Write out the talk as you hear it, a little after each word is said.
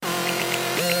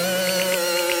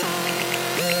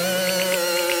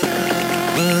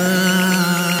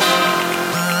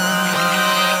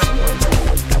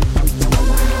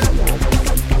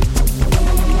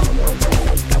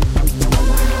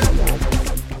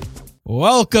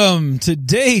Welcome to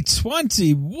day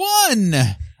 21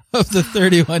 of the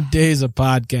 31 days of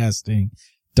podcasting.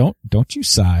 Don't you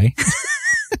sigh.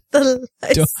 I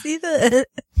see the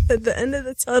end of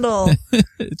the tunnel.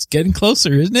 It's getting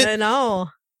closer, isn't it? I know.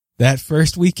 That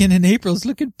first weekend in April is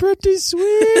looking pretty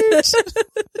sweet.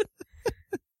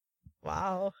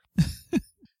 Wow.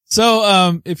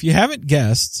 So, if you haven't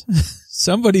guessed,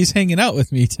 somebody's hanging out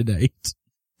with me tonight.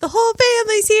 The whole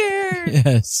family's here.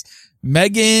 Yes.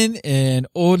 Megan and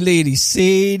old lady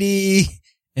Sadie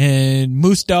and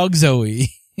moose dog Zoe.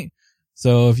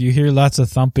 So if you hear lots of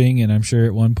thumping, and I'm sure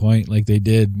at one point, like they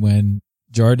did when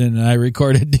Jordan and I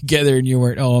recorded together and you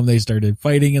weren't home, they started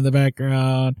fighting in the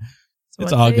background.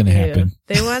 It's all going to happen.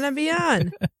 They want to be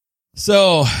on.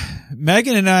 So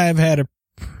Megan and I have had a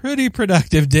pretty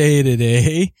productive day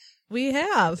today. We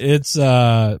have. It's,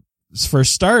 for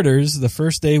starters, the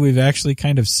first day we've actually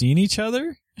kind of seen each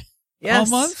other.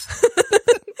 Yes. All month.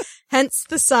 Hence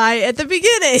the sigh at the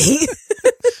beginning.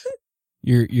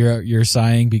 You're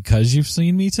sighing because you've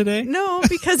seen me today? No,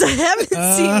 because I haven't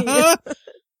seen you.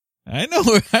 I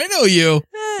know you.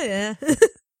 Yeah.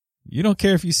 You don't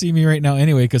care if you see me right now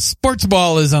anyway, because sports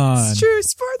ball is on. It's true.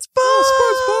 Sports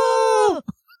ball.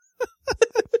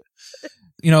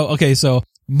 Okay, so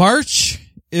March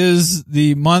is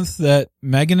the month that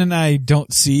Megan and I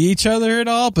don't see each other at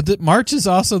all, but March is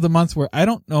also the month where I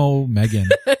don't know Megan.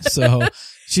 So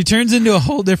she turns into a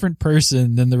whole different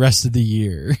person than the rest of the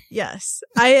year. Yes.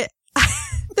 There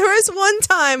was one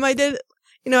time I did,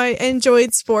 I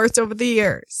enjoyed sports over the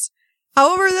years.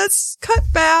 However, that's cut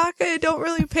back. I don't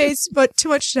really pay too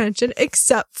much attention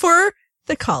except for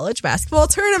the college basketball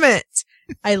tournament.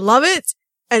 I love it.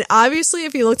 And obviously,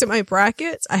 if you looked at my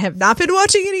brackets, I have not been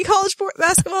watching any college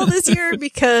basketball this year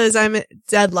because I'm at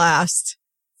dead last.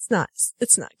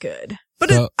 It's not good.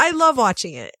 But I love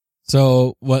watching it.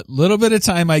 So what little bit of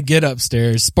time I get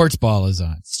upstairs, sports ball is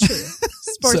on. It's true.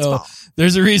 Sports ball.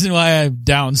 There's a reason why I'm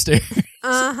downstairs.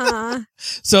 Uh-huh.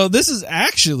 So this is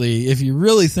actually, if you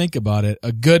really think about it,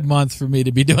 a good month for me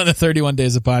to be doing the 31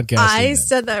 days of podcasting. I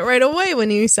said that right away when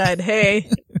you said,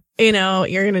 hey, you're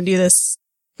going to do this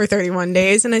for 31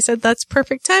 days. And I said, that's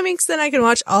perfect timing because then I can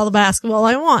watch all the basketball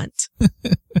I want.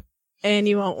 And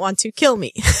you won't want to kill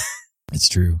me. It's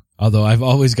true. Although I've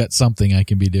always got something I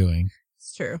can be doing.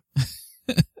 It's true.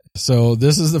 So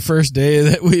this is the first day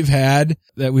that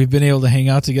we've been able to hang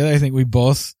out together. I think we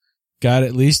both got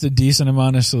at least a decent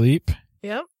amount of sleep.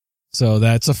 Yep. So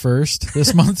that's a first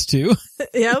this month too.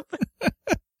 Yep.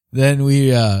 Then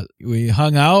we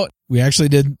hung out. We actually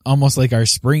did almost like our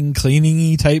spring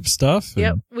cleaning-y type stuff.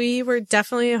 Yep. We were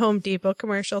definitely a Home Depot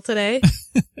commercial today.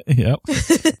 Yep.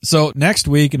 So next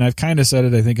week, and I've kind of said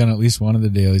it, I think, on at least one of the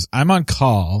dailies, I'm on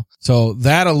call. So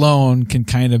that alone can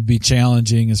kind of be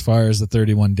challenging as far as the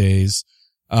 31 days.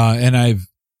 And I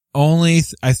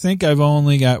think I've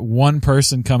only got one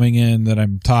person coming in that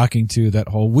I'm talking to that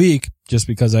whole week just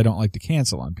because I don't like to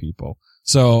cancel on people.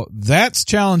 So that's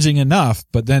challenging enough.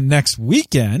 But then next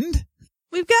weekend,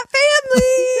 we've got family.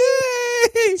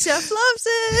 Jeff loves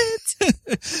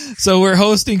it. So we're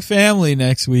hosting family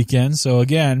next weekend. So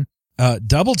again,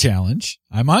 double challenge.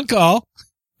 I'm on call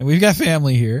and we've got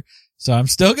family here. So I'm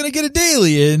still going to get a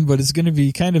daily in, but it's going to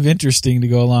be kind of interesting to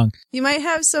go along. You might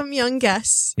have some young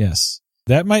guests. Yes.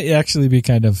 That might actually be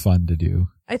kind of fun to do.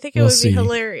 I think it would be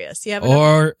hilarious. You have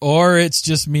or it's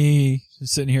just me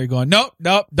sitting here going, nope,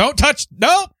 don't touch,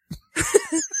 nope.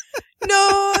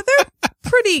 No, they're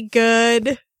pretty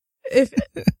good.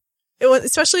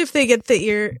 Especially if they get the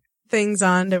ear things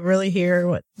on to really hear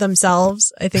what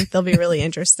themselves. I think they'll be really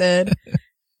interested.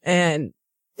 And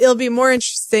it'll be more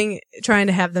interesting trying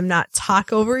to have them not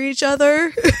talk over each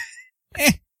other.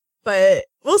 But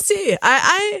we'll see.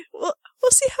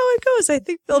 We'll see how it goes. I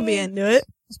think they'll be into it.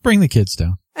 Let's bring the kids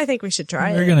down. I think we should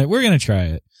try We're it. gonna try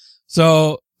it.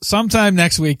 So sometime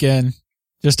next weekend,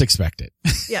 just expect it.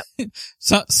 Yep.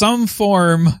 Some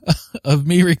form of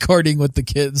me recording with the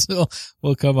kids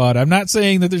will come out. I'm not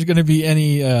saying that there's going to be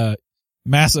any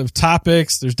massive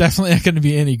topics. There's definitely not going to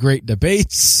be any great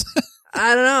debates.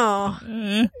 I don't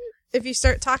know. If you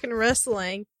start talking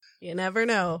wrestling, you never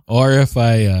know. Or if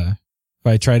I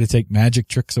try to take magic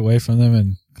tricks away from them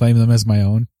and claim them as my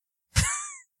own.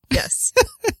 Yes.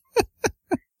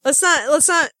 Let's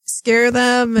not scare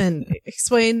them and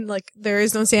explain like there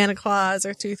is no Santa Claus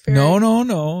or Tooth Fairy. No.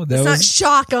 Let's not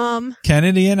shock them.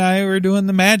 Kennedy and I were doing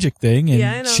the magic thing,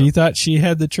 and she thought she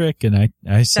had the trick, and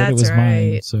I said it was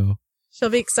mine. So she'll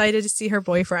be excited to see her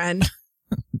boyfriend.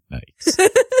 Nice.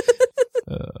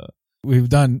 We've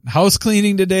done house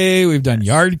cleaning today. We've done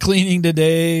yard cleaning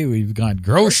today. We've gone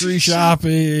grocery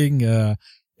shopping.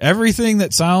 everything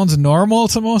that sounds normal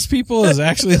to most people is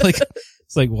actually like,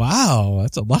 it's like, wow,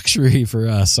 that's a luxury for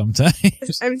us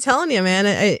sometimes. I'm telling you,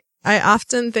 man, I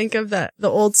often think of the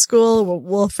old school.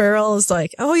 Will Ferrell is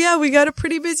like, oh yeah, we got a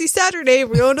pretty busy Saturday.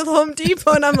 We're going to the Home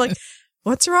Depot. And I'm like,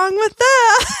 what's wrong with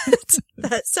that?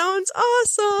 That sounds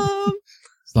awesome.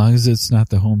 As long as it's not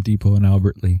the Home Depot in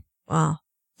Albert Lee. Wow.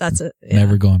 That's it. Yeah.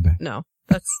 Never going back. No,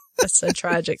 that's a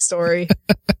tragic story.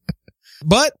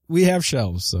 But we have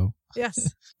shelves, so.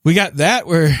 Yes. We got that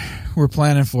we're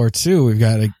planning for too. We've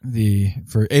got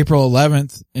for April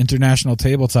 11th, International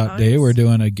Tabletop Day. Nice. We're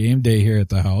doing a game day here at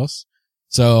the house.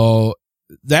 So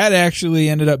that actually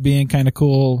ended up being kind of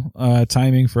cool,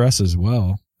 timing for us as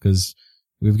well. Cause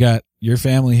we've got your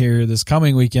family here this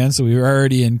coming weekend. So we were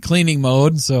already in cleaning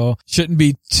mode. So shouldn't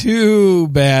be too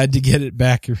bad to get it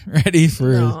back ready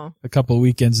for a couple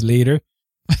weekends later.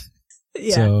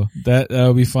 Yeah. So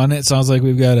that'll be fun. It sounds like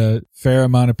we've got a fair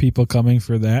amount of people coming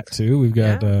for that too. We've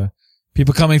got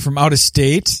people coming from out of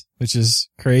state, which is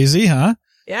crazy, huh?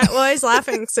 Yeah. Well, I was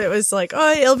laughing because it was like,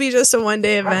 oh, it'll be just a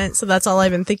 1-day event. So that's all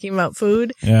I've been thinking about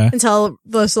food until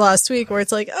this last week where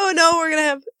it's like, oh no, we're going to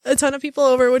have a ton of people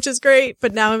over, which is great.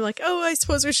 But now I'm like, oh, I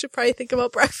suppose we should probably think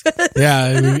about breakfast.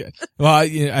 Yeah. Well,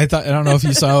 I don't know if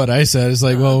you saw what I said. It's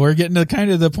like, well, we're getting to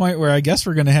kind of the point where I guess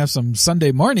we're going to have some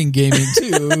Sunday morning gaming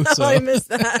too. No, so I missed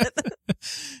that.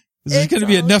 There's going to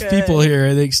be enough people here,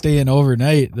 I think, staying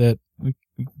overnight that we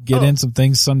get in some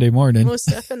things Sunday morning. Most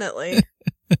definitely.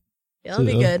 It'll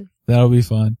be good. That'll be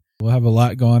fun. We'll have a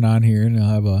lot going on here and we'll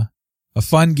have a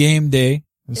fun game day.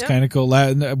 It's kind of cool.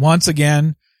 Once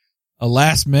again, a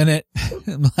last minute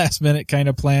kind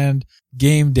of planned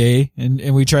game day.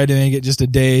 And we tried to make it just a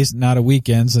day, not a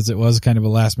weekend, since it was kind of a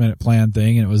last minute planned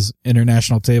thing. And it was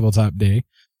International Tabletop Day.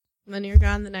 And then you're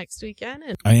gone the next weekend.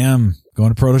 I am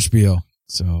going to Protospiel.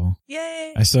 So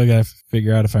yay! I still got to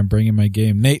figure out if I'm bringing my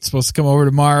game. Nate's supposed to come over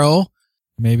tomorrow.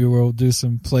 Maybe we'll do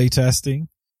some play testing.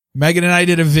 Megan and I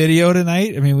did a video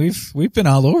tonight. I mean, we've been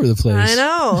all over the place. I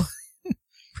know.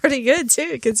 Pretty good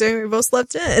too, considering we both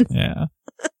slept in. Yeah.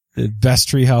 The best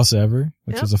treehouse ever,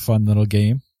 which was a fun little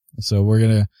game. So we're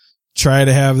going to try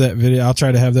to have that video. I'll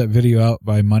try to have that video out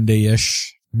by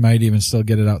Monday-ish. Might even still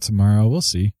get it out tomorrow. We'll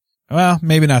see. Well,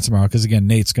 maybe not tomorrow because again,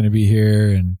 Nate's going to be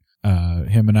here and,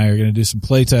 him and I are going to do some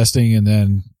play testing and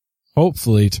then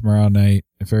hopefully tomorrow night,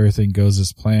 if everything goes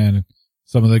as planned,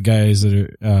 some of the guys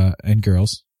that are, and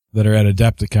girls that are at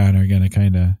Adepticon are going to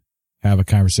kind of have a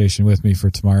conversation with me for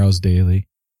tomorrow's daily.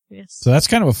 Yes. So that's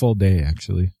kind of a full day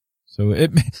actually. So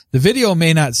the video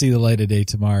may not see the light of day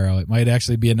tomorrow. It might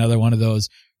actually be another one of those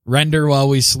render while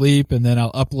we sleep and then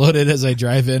I'll upload it as I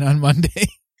drive in on Monday.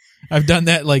 I've done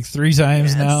that like 3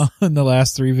 times now in the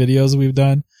last 3 videos we've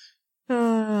done.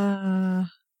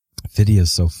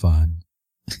 Video's so fun.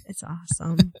 It's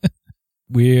awesome.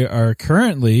 We are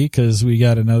currently, cause we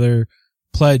got another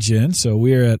pledge in, so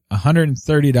we're at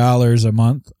 $130 a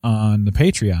month on the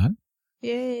Patreon.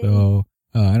 Yay. So,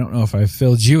 I don't know if I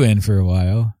filled you in for a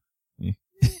while.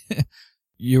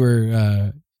 You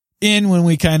were, in when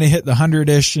we kind of hit the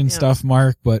 100-ish and stuff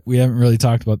mark, but we haven't really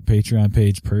talked about the Patreon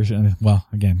page person. Well,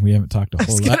 again, we haven't talked a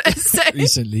whole lot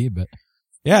recently, but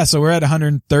yeah, so we're at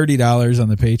 $130 on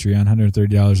the Patreon,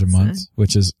 $130 a month,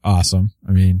 which is awesome.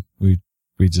 I mean, we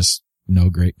just know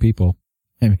great people.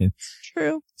 I mean,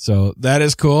 true. So that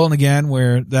is cool. And again,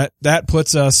 where that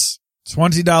puts us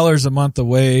 $20 a month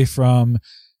away from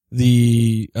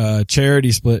the,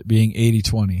 charity split being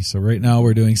 80-20. So right now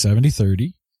we're doing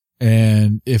 70-30.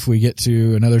 And if we get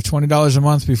to another $20 a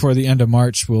month before the end of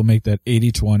March, we'll make that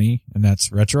 80-20 and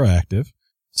that's retroactive.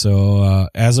 So,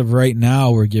 as of right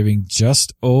now, we're giving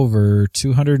just over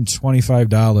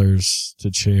 $225 to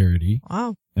charity.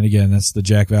 Wow. And again, that's the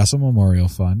Jack Vassell Memorial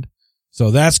Fund. So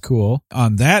that's cool.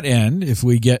 On that end, if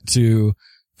we get to,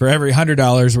 for every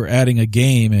 $100, we're adding a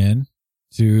game in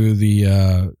to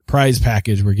the, prize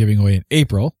package we're giving away in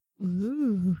April.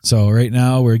 Ooh. So right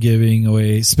now we're giving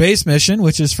away Space Mission,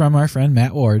 which is from our friend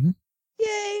Matt Warden.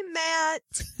 Yay, Matt.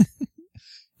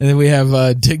 And then we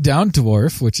have Dig Down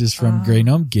Dwarf, which is from Grey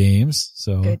Gnome Games.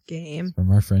 So good game.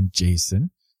 From our friend Jason.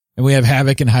 And we have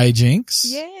Havoc and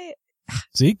Hijinks. Yay.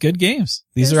 See, good games.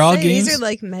 These are all games. These are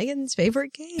like Megan's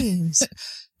favorite games.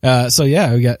 So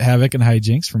yeah, we got Havoc and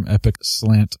Hijinks from Epic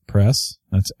Slant Press.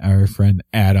 That's our friend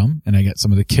Adam. And I got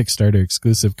some of the Kickstarter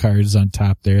exclusive cards on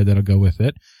top there that'll go with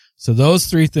it. So those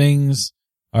 3 things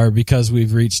are because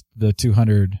we've reached the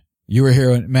 200. You were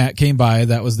here when Matt came by.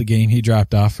 That was the game he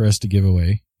dropped off for us to give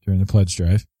away during the pledge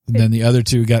drive. And then the other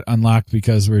 2 got unlocked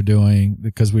because we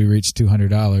reached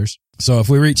 $200. So if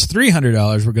we reach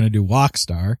 $300, we're going to do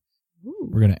Walkstar. Ooh.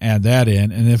 We're going to add that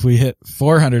in. And if we hit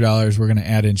 $400, we're going to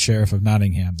add in Sheriff of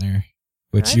Nottingham there,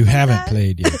 which you haven't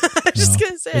played yet. I'm just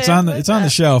going to say. It's on the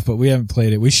shelf, but we haven't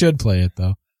played it. We should play it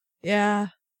though. Yeah.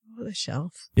 Oh, the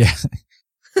shelf. Yeah.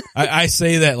 I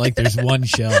say that like there's one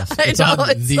shelf. It's on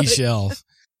the shelf.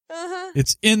 Uh-huh.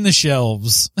 It's in the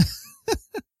shelves.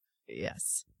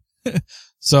 Yes.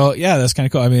 So yeah, that's kind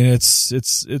of cool. I mean,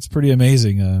 it's pretty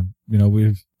amazing.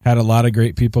 We've had a lot of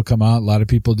great people come out. A lot of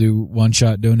people do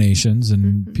one-shot donations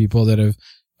and people that have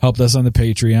helped us on the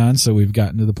Patreon. So we've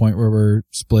gotten to the point where we're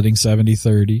splitting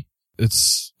 70-30.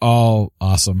 It's all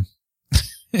awesome.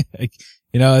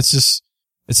 It's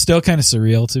still kind of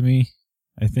surreal to me,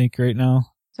 I think, right now.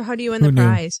 So how do you win the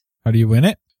prize? How do you win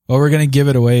it? Well, we're going to give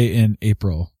it away in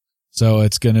April. So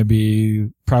it's going to be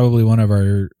probably one of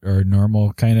our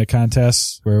normal kind of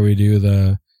contests where we do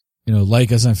the,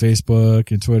 like us on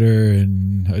Facebook and Twitter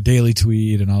and a daily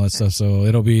tweet and all that stuff. So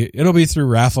it'll be through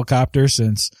Rafflecopter,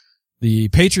 since the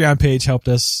Patreon page helped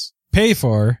us pay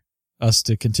for us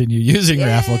to continue using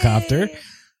Rafflecopter.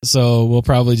 So we'll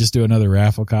probably just do another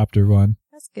Rafflecopter one.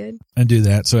 That's good. And do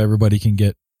that so everybody can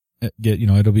get,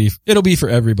 it'll be for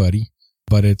everybody,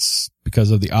 but it's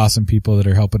because of the awesome people that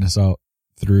are helping us out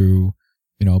through,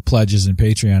 pledges and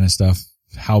Patreon and stuff,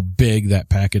 how big that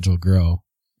package will grow.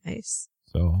 Nice.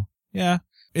 So yeah,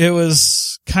 it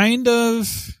was kind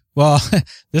of, well,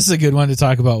 this is a good one to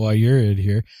talk about while you're in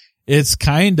here. It's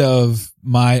kind of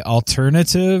my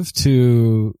alternative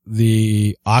to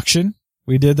the auction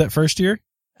we did that first year.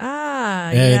 Ah,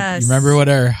 and yes. You remember what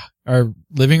our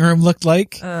living room looked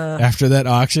like after that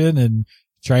auction, and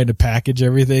trying to package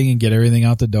everything and get everything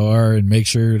out the door and make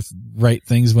sure right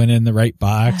things went in the right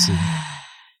box.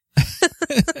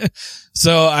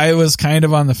 So I was kind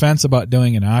of on the fence about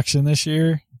doing an auction this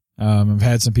year. I've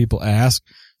had some people ask.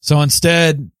 So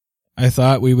instead, I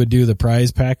thought we would do the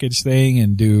prize package thing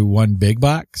and do one big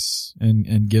box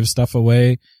and give stuff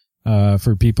away,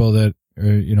 for people that are,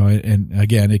 and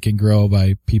again, it can grow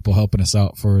by people helping us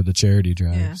out for the charity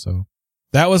drive. Yeah. So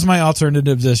that was my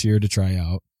alternative this year to try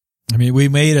out. I mean, we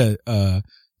made a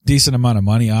decent amount of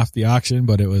money off the auction,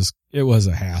 but it was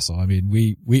a hassle. I mean,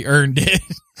 we earned it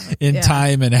in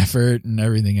time and effort and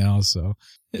everything else. So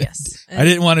yes, I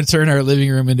didn't want to turn our living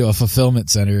room into a fulfillment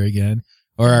center again,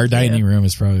 or our dining room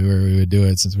is probably where we would do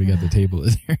it, since we got the table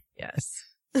in there. Yes.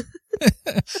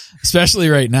 Especially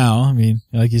right now. I mean,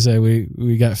 like you said,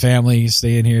 we got family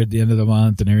staying here at the end of the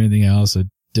month and everything else. I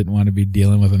didn't want to be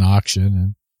dealing with an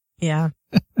auction. Yeah.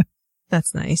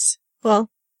 That's nice. Well,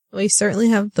 we certainly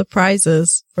have the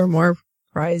prizes for more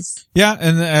prize. Yeah.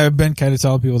 And I've been kind of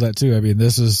telling people that too. I mean,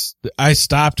 I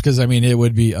stopped because it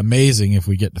would be amazing if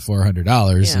we get to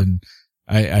 $400. Yeah. And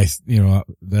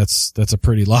that's a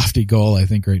pretty lofty goal, I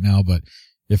think, right now. But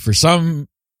if for some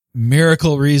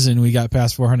miracle reason we got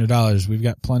past $400, we've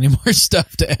got plenty more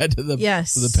stuff to add to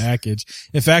the package.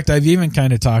 In fact, I've even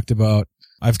kind of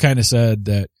I've kind of said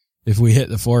that if we hit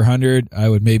the 400, I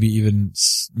would maybe even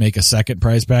make a second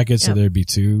prize package. So there'd be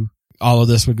two. All of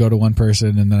this would go to one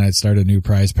person, and then I'd start a new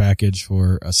prize package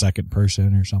for a second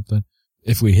person or something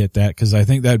if we hit that. Cause I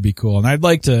think that'd be cool. And I'd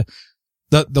like to,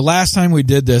 the last time we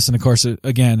did this, and of course,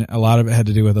 again, a lot of it had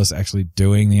to do with us actually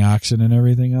doing the auction and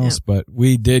everything else, but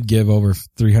we did give over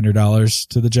 $300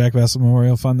 to the Jack Vessel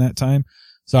Memorial Fund that time.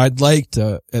 So I'd like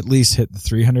to at least hit the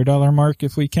 $300 mark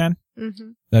if we can.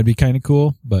 Mm-hmm. That'd be kind of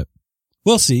cool, but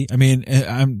we'll see. I mean,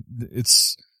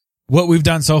 it's what we've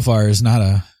done so far is not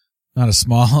a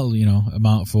small,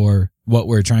 amount for what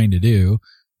we're trying to do.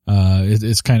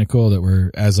 It's kind of cool that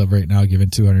we're, as of right now, giving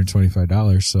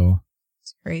 $225. So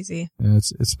it's crazy.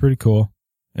 It's pretty cool.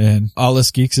 And All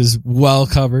Us Geeks is well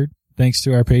covered thanks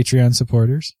to our Patreon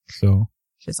supporters. So,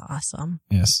 which is awesome.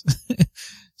 Yes.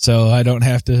 So I don't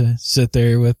have to sit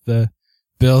there with the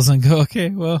bills and go, okay,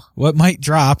 well, what might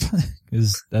drop?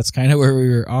 Because that's kind of where we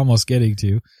were almost getting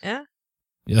to. Yeah.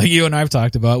 Like you and I've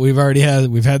talked about, we've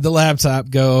had the laptop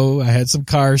go. I had some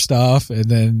car stuff, and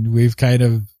then we've kind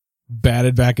of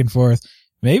batted back and forth.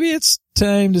 Maybe it's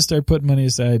time to start putting money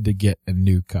aside to get a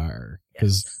new car,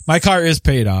 because my car is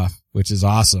paid off, which is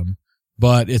awesome,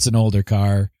 but it's an older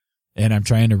car and I'm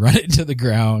trying to run it into the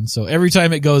ground. So every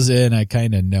time it goes in, I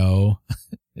kind of know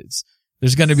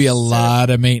there's going to be a lot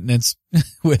of maintenance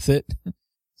with it.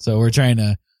 So we're trying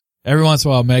to, every once in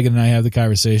a while, Megan and I have the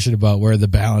conversation about where the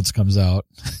balance comes out.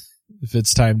 If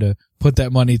it's time to put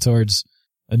that money towards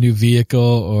a new vehicle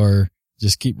or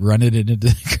just keep running it into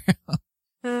the ground.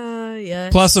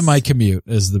 Yes. Plus of my commute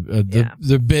is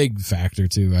the big factor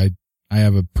too. I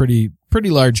have a pretty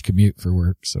large commute for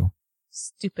work, so.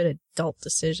 Stupid adult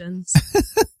decisions.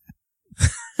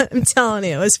 I'm telling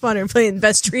you, it was funner playing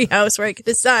Best Treehouse where I could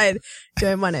decide, do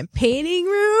I want a painting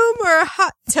room or a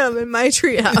hot tub in my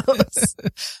treehouse?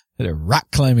 A rock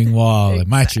climbing wall in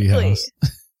my treehouse.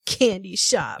 Candy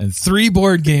shop. And 3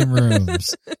 board game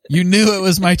rooms. You knew it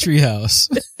was my treehouse.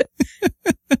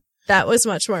 That was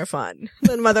much more fun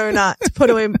than whether or not to put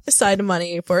away aside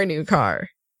money for a new car.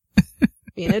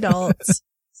 Being adults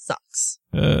sucks.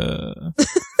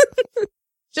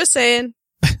 Just saying.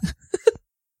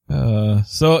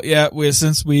 So yeah,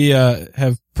 since we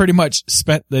have pretty much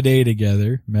spent the day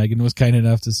together, Megan was kind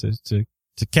enough to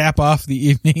cap off the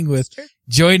evening with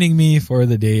joining me for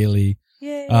the daily.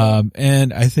 Yay.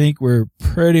 And I think we're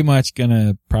pretty much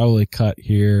gonna probably cut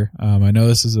here. I know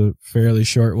this is a fairly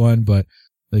short one, but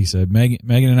like I said, Megan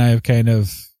and I have kind of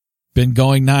been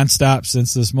going nonstop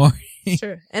since this morning.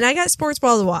 Sure. And I got sports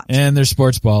ball to watch. And there's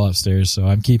sports ball upstairs, so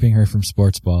I'm keeping her from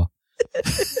sports ball.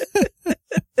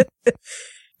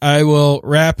 I will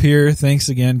wrap here. Thanks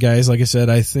again, guys. Like I said,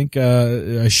 I think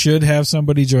I should have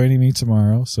somebody joining me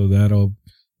tomorrow, so that'll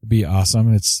be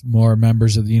awesome. It's more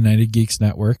members of the United Geeks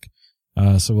Network.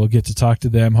 So we'll get to talk to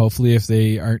them, hopefully, if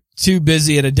they aren't too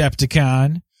busy at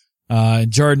Adepticon.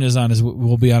 Jordan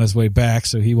will be on his way back,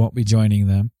 so he won't be joining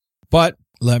them. But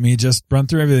let me just run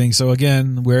through everything. So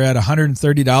again, we're at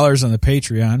 $130 on the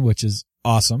Patreon, which is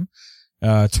awesome.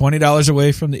 $20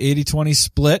 away from the 80-20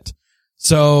 split.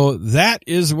 So that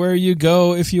is where you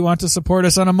go if you want to support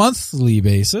us on a monthly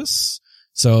basis.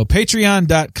 So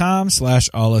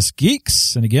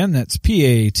patreon.com/allusgeeks. And again, that's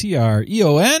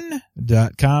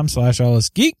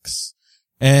patreon.com/allusgeeks.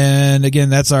 And again,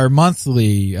 that's our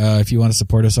monthly. If you want to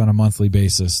support us on a monthly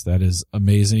basis, that is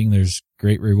amazing. There's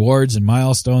great rewards and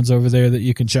milestones over there that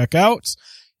you can check out.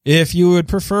 If you would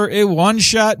prefer a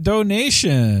one-shot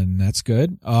donation, that's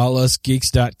good.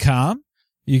 allusgeeks.com.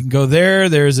 You can go there.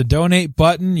 There's a donate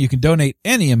button. You can donate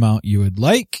any amount you would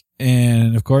like.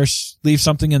 And of course, leave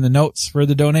something in the notes for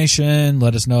the donation.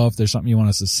 Let us know if there's something you want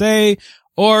us to say,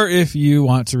 or if you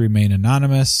want to remain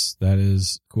anonymous. That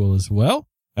is cool as well.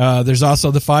 There's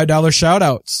also the $5 shout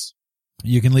outs.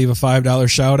 You can leave a $5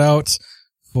 shout out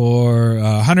for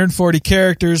 140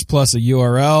 characters plus a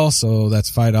URL. So that's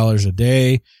 $5 a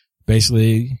day.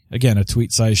 Basically, again, a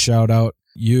tweet size shout out.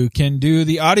 You can do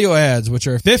the audio ads, which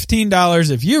are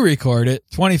 $15 if you record it,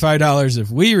 $25 if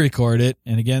we record it.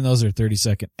 And again, those are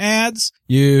 30-second ads.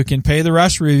 You can pay the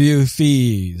Rush review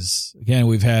fees. Again,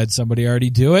 we've had somebody already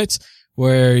do it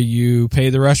where you pay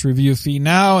the Rush review fee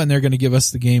now and they're going to give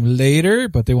us the game later,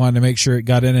 but they wanted to make sure it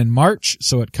got in March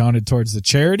so it counted towards the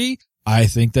charity. I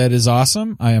think that is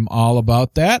awesome. I am all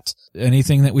about that.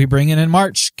 Anything that we bring in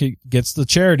March gets the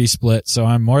charity split. So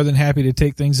I'm more than happy to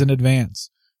take things in advance.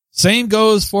 Same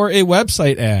goes for a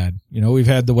website ad. You know, we've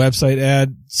had the website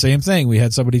ad, same thing. We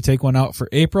had somebody take one out for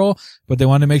April, but they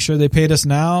wanted to make sure they paid us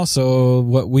now. So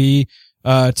what we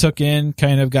took in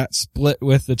kind of got split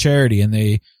with the charity, and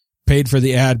they paid for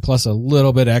the ad plus a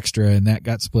little bit extra, and that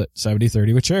got split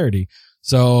 70-30 with charity.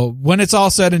 So when it's all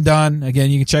said and done,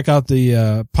 again, you can check out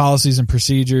the policies and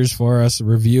procedures for us,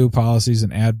 review policies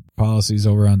and ad policies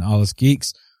over on All Us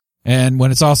Geeks. And when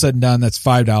it's all said and done, that's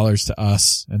 $5 to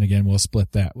us. And again, we'll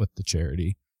split that with the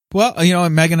charity. Well, you know,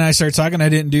 when Megan and I started talking, I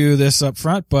didn't do this up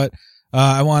front, but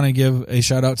I want to give a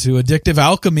shout out to Addictive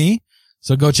Alchemy.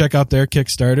 So go check out their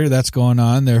Kickstarter. That's going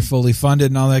on. They're fully funded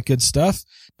and all that good stuff.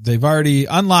 They've already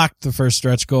unlocked the first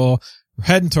stretch goal. We're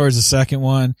heading towards the second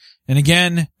one. And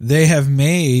again, they have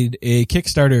made a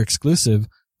Kickstarter exclusive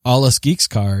All Us Geeks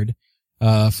card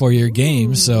for your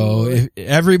game. So if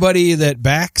everybody that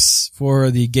backs for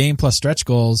the game plus stretch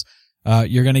goals,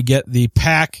 you're going to get the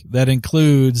pack that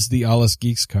includes the All Us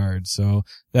Geeks card. So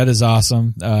that is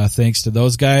awesome. Thanks to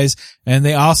those guys. And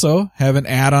they also have an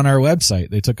ad on our website.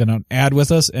 They took an ad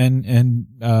with us and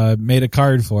made a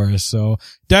card for us. So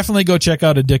definitely go check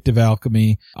out Addictive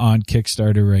Alchemy on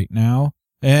Kickstarter right now.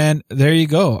 And there you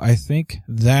go. I think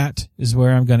that is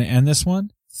where I'm going to end this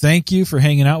one. Thank you for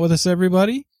hanging out with us,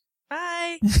 everybody.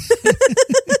 Bye.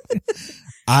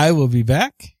 I will be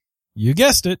back. You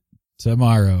guessed it,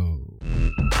 tomorrow.